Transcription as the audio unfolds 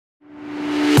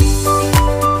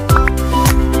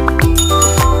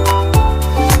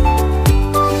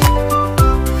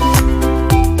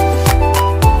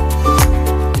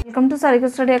Sarika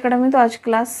study academy. तो आज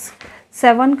class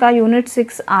 7 का यूनिट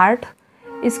 6 आर्ट,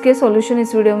 इसके सॉल्यूशन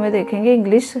इस वीडियो में देखेंगे।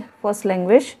 English first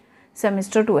language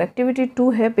semester 2 activity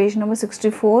 2 है, पेज नंबर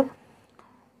 64।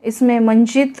 इसमें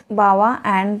मंजित बावा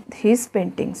एंड हिज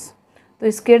पेंटिंग्स। तो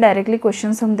इसके डायरेक्टली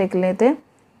क्वेश्चंस हम देख लेते हैं।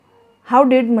 How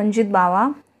did Manjit Bawa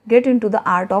get into the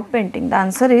art of painting? The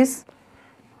answer is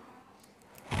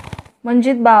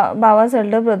Manjit Bawa's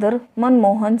elder brother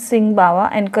Manmohan Singh Bawa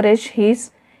encouraged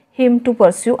him to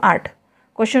pursue art.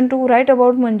 Question 2. Write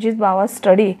about Manjit Bawa's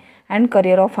study and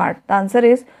career of art. The answer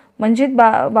is Manjit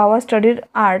Bawa studied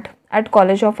art at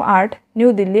College of Art,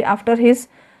 New Delhi. After his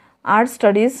art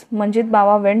studies, Manjit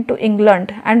Bawa went to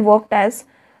England and worked as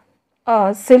a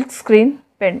silk screen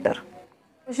painter.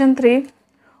 Question 3.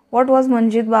 What was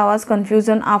Manjit Bawa's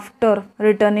confusion after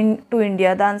returning to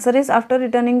India? The answer is after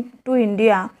returning to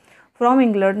India from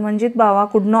England, Manjit Bawa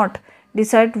could not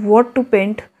decide what to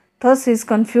paint. Thus, his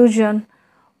confusion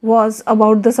was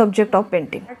about the subject of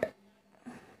painting.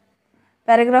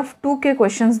 Paragraph 2 के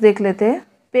questions देख लेते हैं।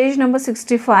 Page number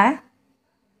 65।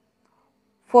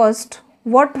 First,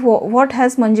 what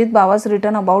has Manjit Bawa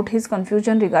written about his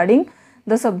confusion regarding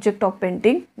the subject of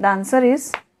painting? The answer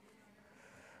is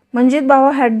Manjit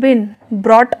Bawa had been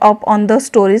brought up on the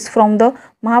stories from the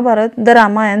Mahabharata, the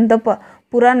Ramayana, the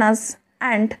Puranas,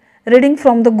 and reading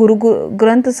from the Guru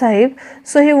Granth Sahib,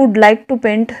 so he would like to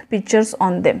paint pictures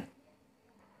on them.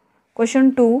 Question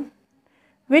 2.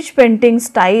 Which painting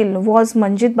style was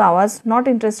Manjit Bawa not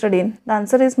interested in? The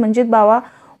answer is Manjit Bawa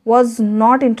was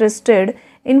not interested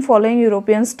in following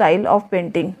European style of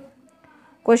painting.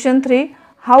 Question 3.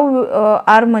 How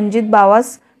are Manjit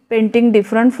Bawa's painting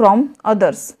different from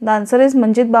others? The answer is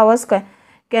Manjit Bawa's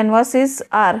canvases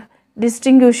are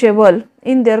distinguishable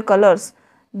in their colors.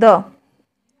 The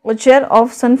chair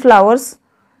of sunflowers,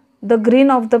 the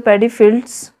green of the paddy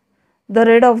fields, the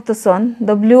red of the sun,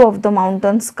 the blue of the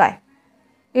mountain sky,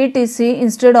 etc.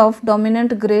 Instead of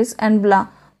dominant grays and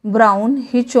brown,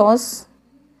 he chose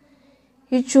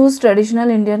traditional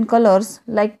Indian colors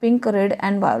like pink, red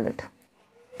and violet.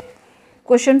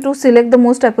 Question 2. Select the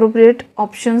most appropriate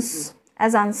options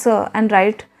as answer and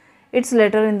write its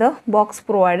letter in the box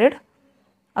provided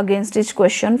against each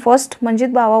question. First,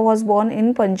 Manjit Bawa was born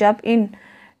in Punjab in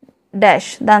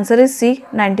dash. The answer is C,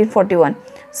 1941.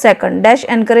 Second, dash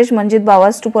encouraged Manjit Bawa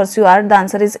to pursue art. The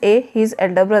answer is A, his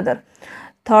elder brother.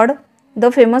 Third, the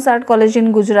famous art college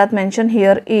in Gujarat mentioned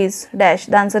here is dash.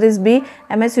 The answer is B,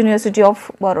 MS University of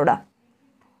Baroda.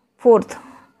 Fourth,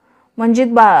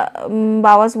 Manjit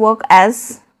Bawa's work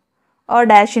as a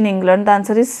dash in England. The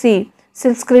answer is C,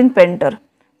 silkscreen painter.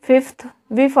 Fifth,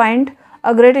 we find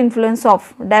a great influence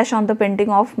of dash on the painting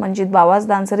of Manjit Bawa.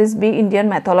 The answer is B, Indian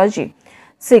mythology.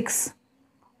 6.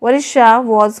 Waris Shah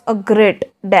was a great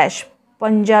dash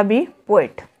Punjabi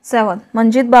poet. 7.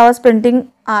 Manjit Bawa's paintings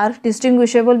are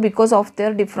distinguishable because of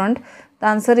their different. The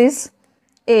answer is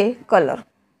A, color.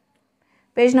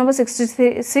 Page number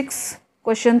 66.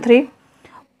 Question 3.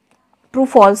 True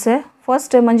false है।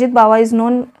 First, Manjit Bawa is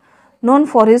known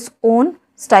for his own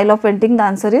style of painting. The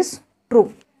answer is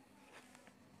true.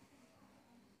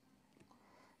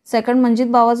 Second, Manjit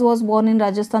Bawa was born in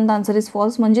Rajasthan. The answer is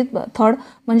false. Third,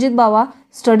 Manjit Bawa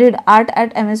studied art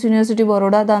at MS University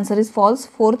Baroda. The answer is false.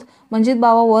 Fourth, Manjit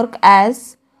Bawa worked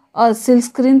as a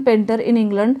silkscreen painter in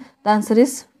England. The answer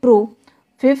is true.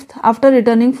 Fifth, after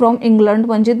returning from England,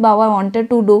 Manjit Bawa wanted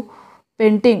to do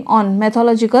painting on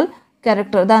mythological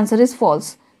character. The answer is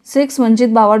false. Sixth,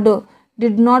 Manjit Bawa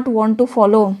did not want to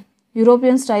follow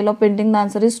European style of painting. The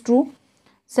answer is true.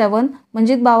 7.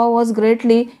 Manjit Bawa was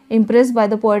greatly impressed by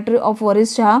the poetry of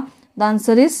Waris Shah. The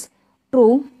answer is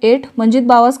true. 8. Manjit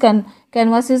Bawa's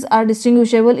canvases are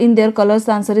distinguishable in their colors.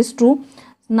 The answer is true.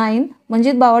 9.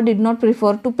 Manjit Bawa did not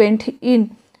prefer to paint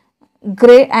in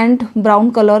grey and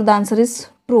brown color. The answer is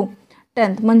true.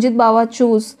 10th. Manjit Bawa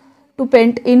chose to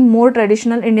paint in more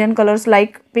traditional Indian colors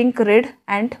like pink, red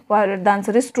and violet. The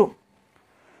answer is true.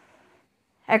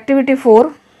 Activity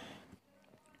 4.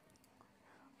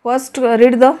 First,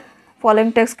 read the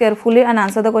following text carefully and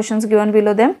answer the questions given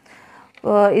below them.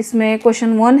 इसमें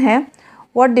question 1 है,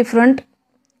 what different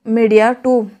media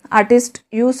do artists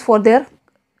use for their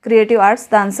creative arts?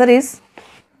 The answer is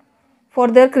for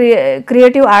their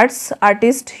creative arts,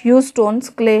 artists use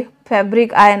stones, clay,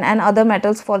 fabric, iron and other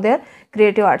metals for their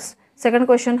creative arts. Second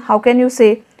question, how can you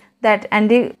say that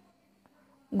Andy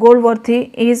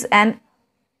Goldsworthy is an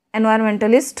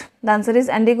environmentalist? The answer is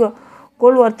Andy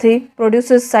Goldsworthy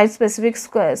produces site-specific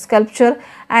sculpture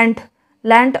and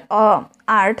land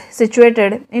art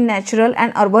situated in natural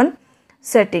and urban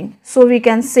setting. So we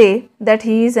can say that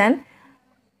he is an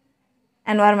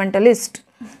environmentalist.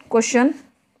 Question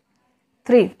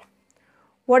 3.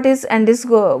 What is Andy's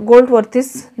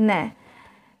Goldworth's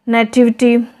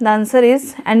nativity? The answer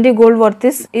is Andy Goldworth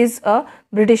is a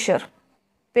Britisher.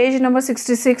 Page number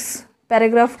 66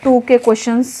 paragraph 2 के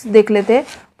questions देख लेते हैं.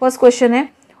 First question है,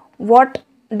 what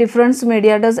different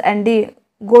media does Andy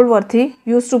गोल्डवर्थी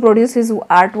use to produce his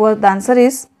art work? The answer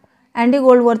is Andy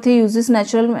गोल्डवर्थी uses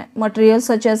natural materials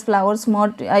such as flowers,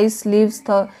 mud, ice, leaves,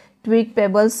 twig,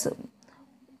 pebbles,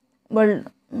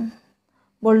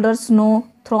 boulders, snow,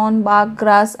 thorn, bark,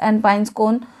 grass and pine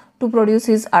cone to produce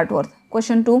his artwork.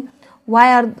 Question 2. Why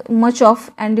are much of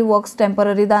Andy works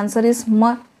temporary? The answer is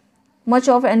much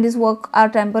of Andy's work are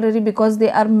temporary because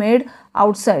they are made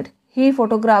outside. He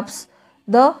photographs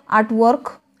the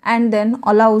artwork and then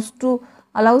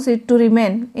allows it to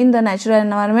remain in the natural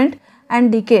environment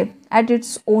and decay at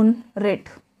its own rate.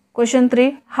 Question 3.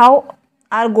 How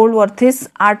are Goldworth's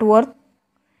artwork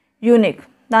unique?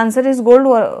 The answer is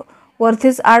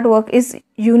Goldworth's artwork is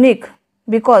unique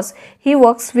because he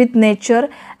works with nature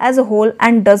as a whole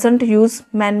and doesn't use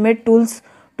man-made tools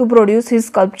to produce his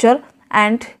sculpture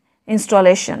and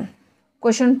installation.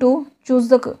 Question 2. Choose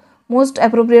the most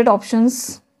appropriate options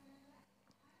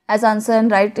as answer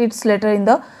and write its letter in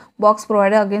the box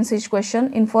provided against each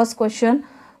question. In first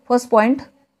point,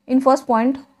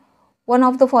 one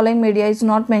of the following media is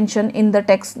not mentioned in the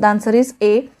text. The answer is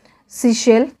A.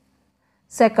 Seashell.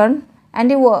 Second,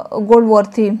 Andy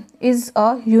Goldworthy is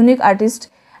a unique artist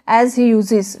as he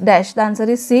uses dash. The answer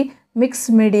is C.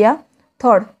 Mixed media.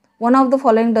 Third, one of the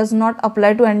following does not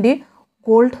apply to Andy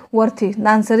Goldworthy. The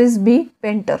answer is B.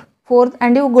 Painter. Fourth,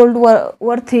 Andy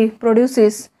Goldworthy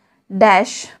produces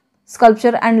dash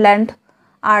sculpture and land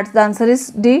art. The answer is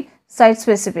D. Site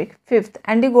specific. Fifth,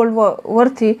 Andy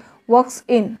Goldworthy works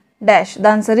in dash. The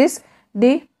answer is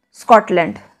D.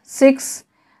 Scotland. Sixth,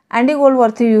 Andy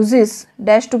Goldworthy uses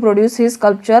dash to produce his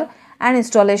sculpture and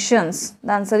installations.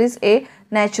 The answer is A.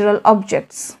 Natural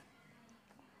objects.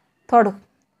 Third,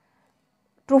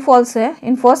 true false है.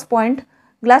 In first point,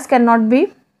 glass cannot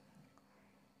be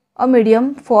a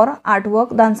medium for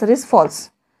artwork. The answer is false.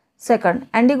 Second,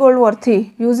 Andy Goldworthy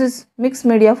uses mixed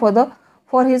media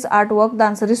for his artwork. The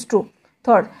answer is true.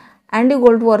 Third, Andy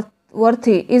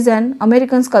Goldworthy is an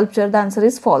American sculptor. The answer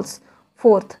is false.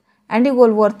 Fourth, Andy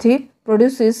Goldworthy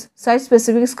produces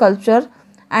site-specific sculpture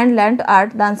and land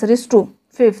art. The answer is true.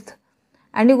 Fifth,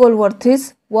 Andy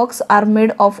Goldworthy's works are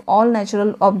made of all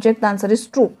natural objects. The answer is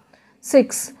true.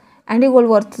 Sixth, Andy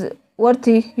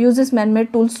Goldworthy uses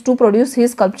man-made tools to produce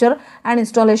his sculpture and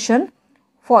installation.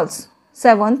 False.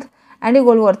 Seventh, Andy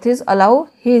Goldworthy allow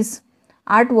his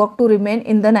artwork to remain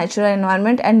in the natural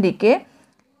environment and decay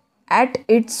at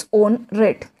its own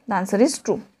rate. The answer is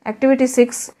true. Activity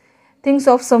 6. Think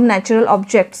of some natural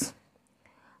objects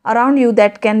around you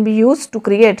that can be used to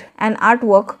create an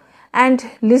artwork and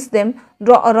list them.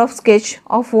 Draw a rough sketch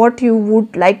of what you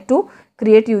would like to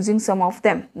create using some of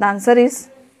them. The answer is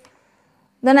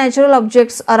the natural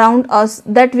objects around us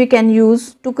that we can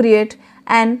use to create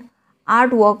an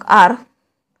artwork are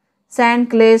sand,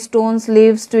 clay, stones,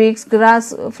 leaves, twigs,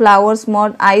 grass, flowers,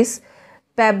 mud, ice,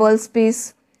 pebbles,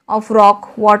 piece of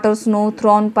rock, water, snow,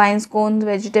 thorn, pines, cones,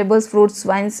 vegetables, fruits,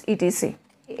 vines, etc.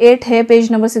 8 है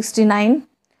page number 69.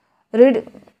 Read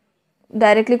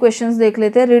directly questions देख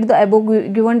लेते हैं. Read the above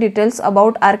given details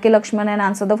about R K. Lakshman and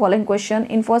answer the following question.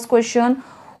 In first question,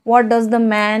 what does the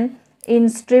man in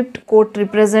stripped coat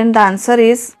represent? The answer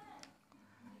is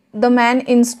the man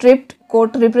in stripped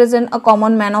coat represent a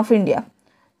common man of India.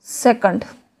 Second,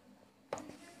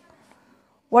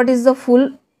 what is the full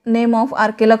name of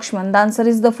R.K. Lakshman? The answer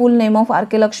is the full name of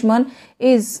R.K. Lakshman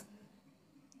is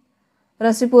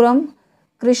Rasipuram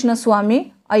Krishnaswamy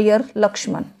Iyer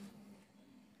Lakshman.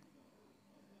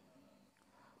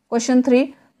 Question 3.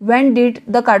 When did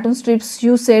the cartoon strips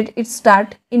you said it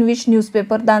start? In which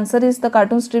newspaper? The answer is the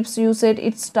cartoon strips you said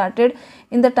it started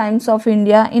in the Times of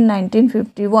India in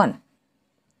 1951.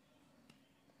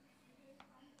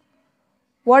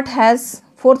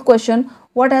 Fourth question,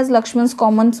 what has Lakshman's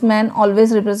common man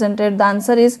always represented? The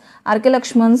answer is R.K.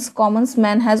 Lakshman's common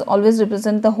man has always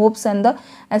represented the hopes and the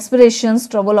aspirations,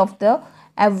 trouble of the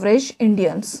average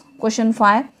Indians. Question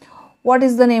 5, what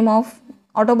is the name of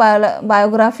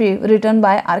autobiography written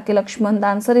by R.K. Lakshman? The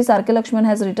answer is R.K. Lakshman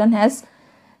has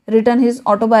written his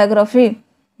autobiography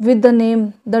with the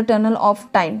name The Tunnel of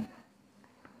Time.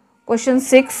 Question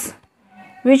 6,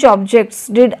 which objects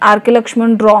did R.K.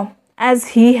 Lakshman draw as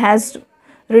he has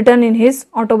written in his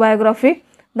autobiography?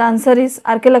 The answer is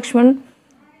R.K. Lakshman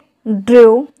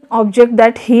drew object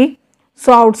that he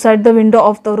saw outside the window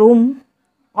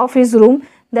of his room,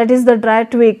 that is the dry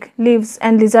twig, leaves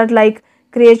and lizard-like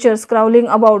creatures crawling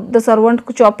about, the servant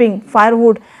chopping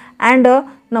firewood and a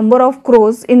number of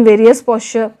crows in various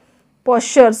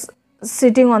postures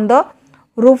sitting on the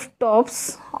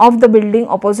rooftops of the building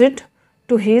opposite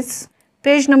to his.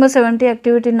 Page number 70,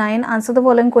 activity 9. Answer the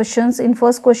following questions. In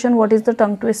first question, what is the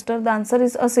tongue twister? The answer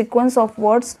is a sequence of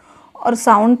words or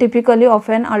sound typically of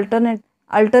an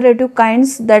alternative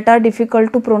kinds that are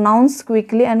difficult to pronounce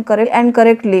quickly and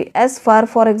correctly. As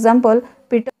for example,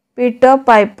 Peter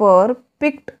Piper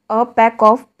picked a pack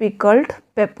of pickled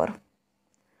pepper.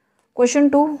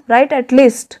 Question 2. Write at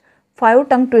least 5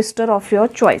 tongue twister of your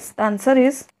choice. The answer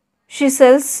is she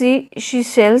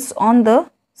sells on the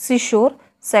seashore.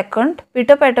 Second,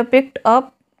 Peter Piper picked a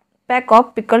pack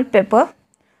of pickled pepper.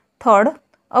 Third,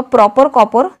 a proper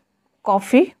copper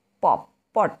coffee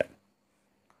pot.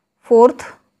 Fourth,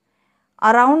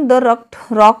 around the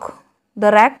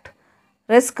rat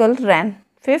rascal ran.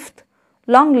 Fifth,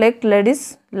 long-legged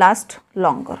ladies last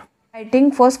longer.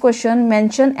 Writing first question,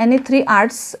 mention any 3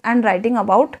 arts and writing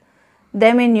about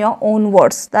them in your own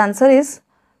words. The answer is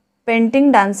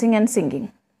painting, dancing and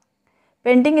singing.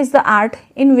 Painting is the art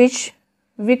in which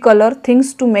we color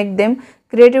things to make them.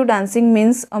 Creative dancing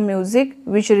means a music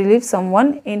which relieves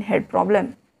someone in head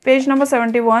problem. Page number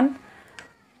 71.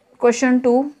 Question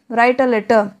 2. Write a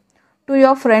letter to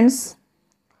your friends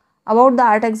about the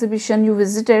art exhibition you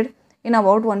visited in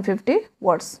about 150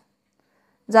 words.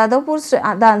 Jadavpur,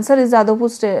 the answer is Jadavpur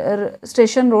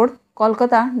Station Road,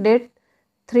 Kolkata, date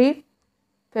 3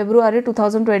 February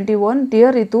 2021.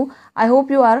 Dear Ritu, I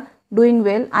hope you are doing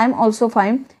well. I am also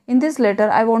fine. In this letter,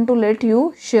 I want to let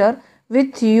you share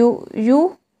with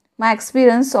you my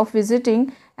experience of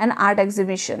visiting an art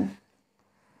exhibition.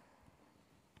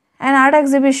 An art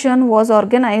exhibition was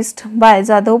organized by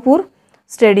Jadavpur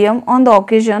Stadium on the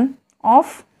occasion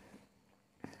of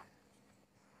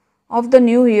the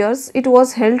New Year's. It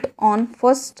was held on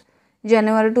 1st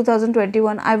January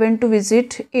 2021. I went to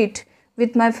visit it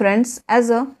with my friends. As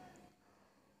a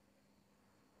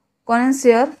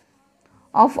connoisseur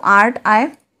of art,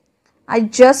 I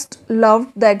just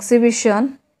loved the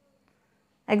exhibitions.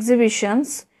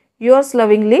 Yours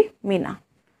lovingly, Meena.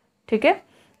 ठीक है,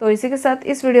 तो इसी के साथ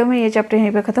इस video में ये chapter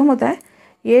यहीं पे ख़त्म होता है.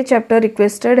 ये चैप्टर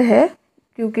रिक्वेस्टेड है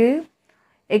क्योंकि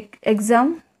एक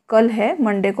एग्ज़ाम कल है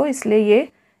मंडे को, इसलिए ये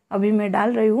अभी मैं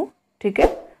डाल रही हूँ. ठीक है,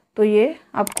 तो ये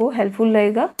आपको हेल्पफुल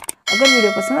रहेगा. अगर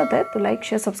वीडियो पसंद आता है तो लाइक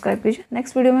शेयर सब्सक्राइब कीजिए.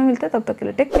 नेक्स्ट वीडियो में मिलते हैं, तब तक के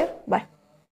लिए टेक केयर, बाय.